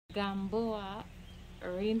Gamboa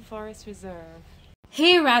Rainforest Reserve.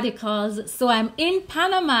 Hey radicals, so I'm in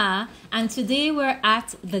Panama and today we're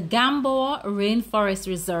at the Gamboa Rainforest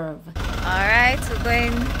Reserve. Alright, we're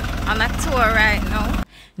going on a tour right now.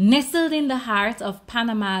 Nestled in the heart of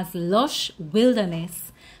Panama's lush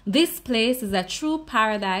wilderness, this place is a true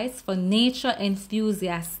paradise for nature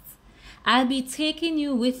enthusiasts. I'll be taking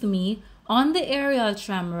you with me on the aerial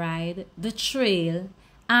tram ride, the trail,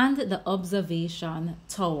 and the observation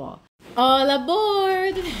tower. All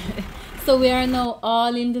aboard! So we are now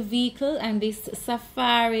all in the vehicle, and this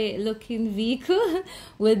safari looking vehicle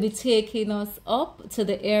will be taking us up to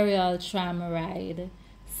the aerial tram ride.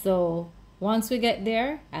 So once we get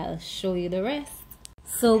there, I'll show you the rest.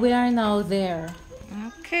 So we are now there.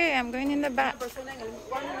 Okay, I'm going in the back.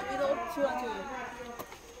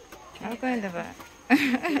 I'll go in the back.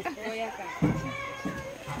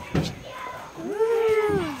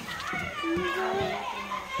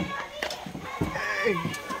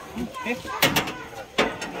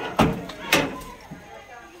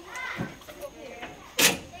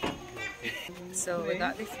 So we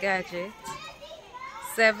got this gadget,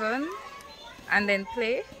 7, and then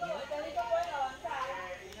play.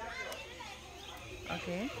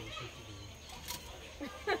 Okay.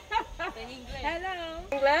 Hello.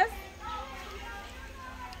 English.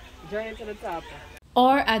 Join to the top.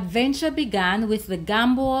 Our adventure began with the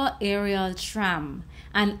Gamboa Aerial Tram,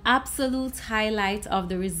 an absolute highlight of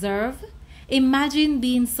the reserve. Imagine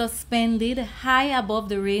being suspended high above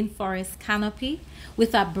the rainforest canopy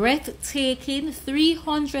with a breathtaking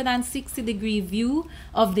 360-degree view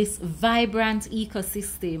of this vibrant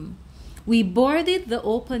ecosystem. We boarded the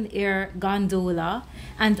open-air gondola,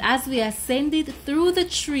 and as we ascended through the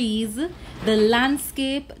trees, the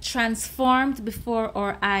landscape transformed before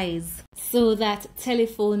our eyes. So that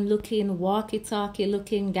telephone-looking,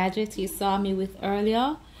 walkie-talkie-looking gadget you saw me with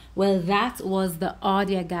earlier, well, that was the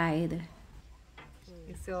audio guide.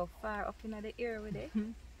 You see how far up in the air with it?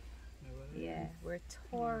 Yeah, we're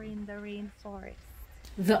touring the rainforest.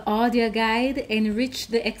 The audio guide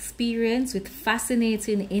enriched the experience with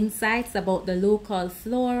fascinating insights about the local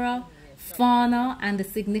flora, fauna, and the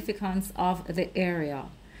significance of the area.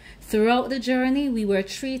 Throughout the journey, we were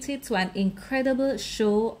treated to an incredible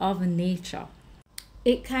show of nature.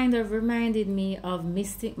 It kind of reminded me of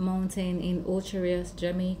Mystic Mountain in Ocho Rios,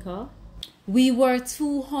 Jamaica. We were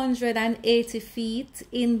 280 feet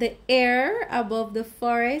in the air above the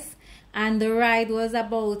forest, and the ride was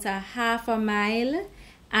about a half a mile,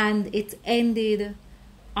 and it ended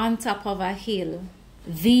on top of a hill,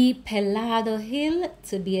 the Pelado Hill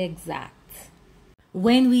to be exact.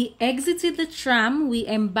 When we exited the tram, we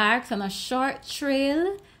embarked on a short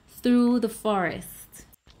trail through the forest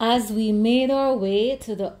as we made our way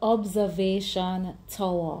to the observation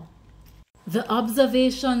tower. The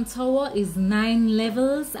observation tower is 9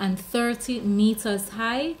 levels and 30 meters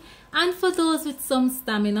high, and for those with some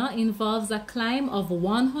stamina, involves a climb of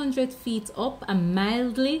 100 feet up a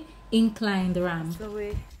mildly inclined ramp. So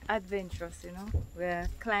we're adventurous, you know. We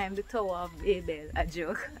climbed the tower of Babel, a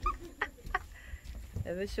joke.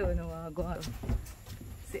 Let me show you where we're going.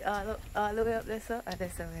 See all the way up there, so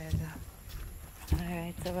that's where we go.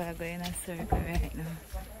 Alright, so we're going in a circle right now.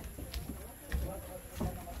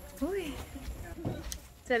 Ooh.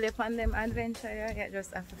 Tell you upon them adventure, you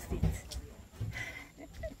just have to fit.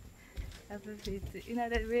 Have to fit in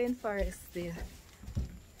the rainforest there.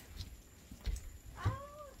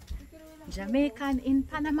 Jamaican in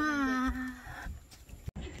Panama.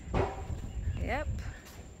 Yep.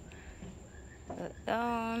 Look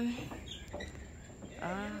down.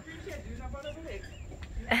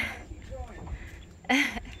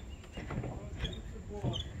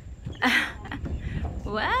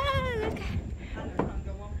 Wow, look.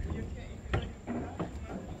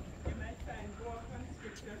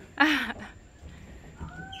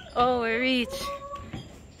 Oh, we reach.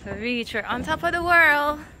 We're on top of the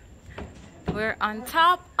world. We're on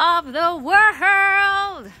top of the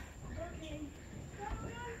world.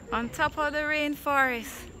 On top of the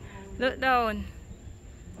rainforest. Look down.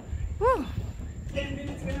 Woo. 10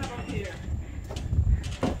 minutes we have up here.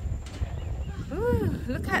 Ooh,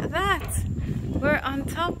 look at that. We're on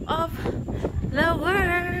top of the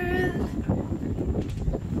world.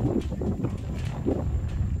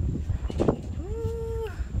 Ooh.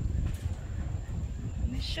 Let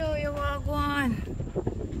me show you what I'm going.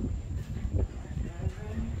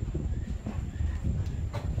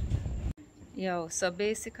 Yo, so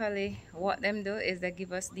basically what them do is they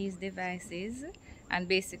give us these devices, and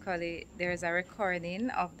basically there's a recording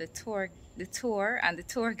of the tour and the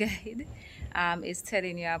tour guide is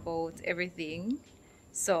telling you about everything.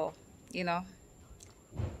 So, you know,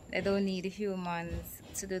 They don't need humans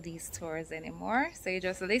to do these tours anymore. So you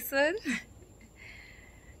just listen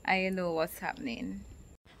and you know what's happening.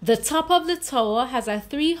 The top of the tower has a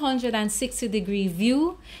 360-degree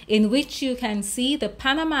view in which you can see the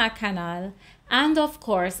Panama Canal and, of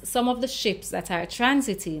course, some of the ships that are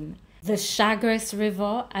transiting, the Chagres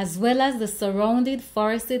River, as well as the surrounded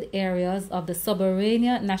forested areas of the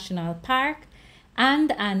Soberania National Park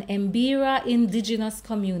and an Mbira indigenous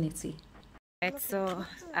community. Right, so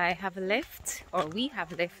I have left, or we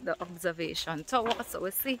have left the observation tower. So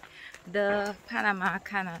we see the Panama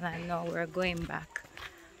Canal and now we're going back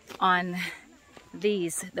on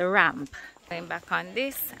the ramp. Going back on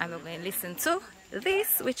this and we're going to listen to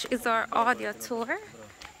this, which is our audio tour.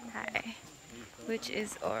 Hi. Which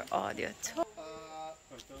is our audio tour.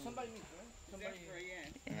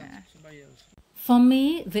 Yeah. For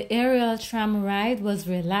me, the aerial tram ride was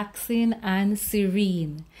relaxing and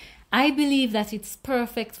serene. I believe that it's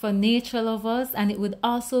perfect for nature lovers and it would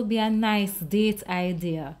also be a nice date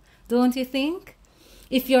idea. Don't you think?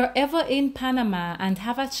 If you're ever in Panama and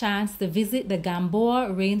have a chance to visit the Gamboa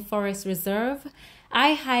Rainforest Reserve,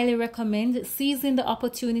 I highly recommend seizing the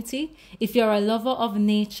opportunity if you're a lover of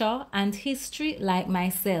nature and history like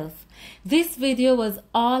myself. This video was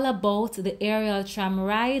all about the aerial tram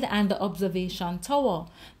ride and the observation tower,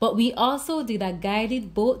 but we also did a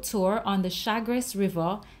guided boat tour on the Chagres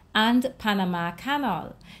River and Panama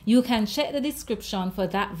Canal. You can check the description for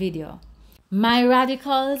that video. My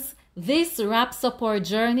radicals, this wraps up our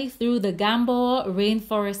journey through the Gamboa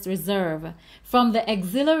Rainforest Reserve. From the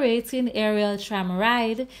exhilarating aerial tram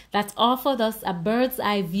ride that offered us a bird's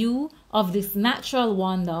eye view of this natural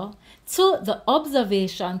wonder, to the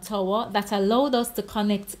observation tower that allowed us to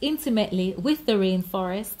connect intimately with the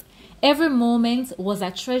rainforest, every moment was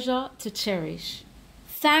a treasure to cherish.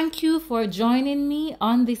 Thank you for joining me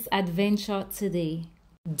on this adventure today.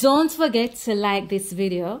 Don't forget to like this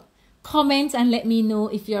video, comment and let me know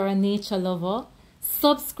if you're a nature lover,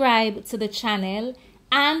 subscribe to the channel,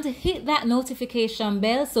 and hit that notification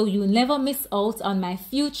bell so you never miss out on my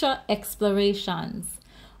future explorations.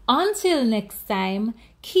 Until next time,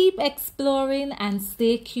 keep exploring and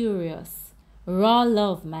stay curious. Raw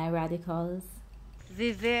love, my radicals.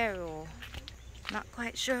 Vivero. Not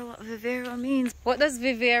quite sure what vivero means. What does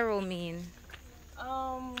vivero mean?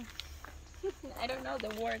 I don't know the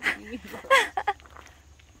word.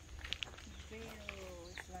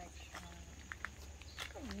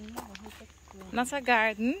 Not a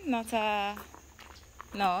garden, not a...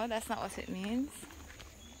 No, that's not what it means.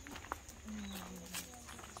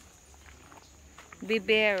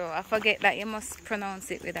 Vivero. I forget that you must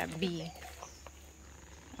pronounce it with a B.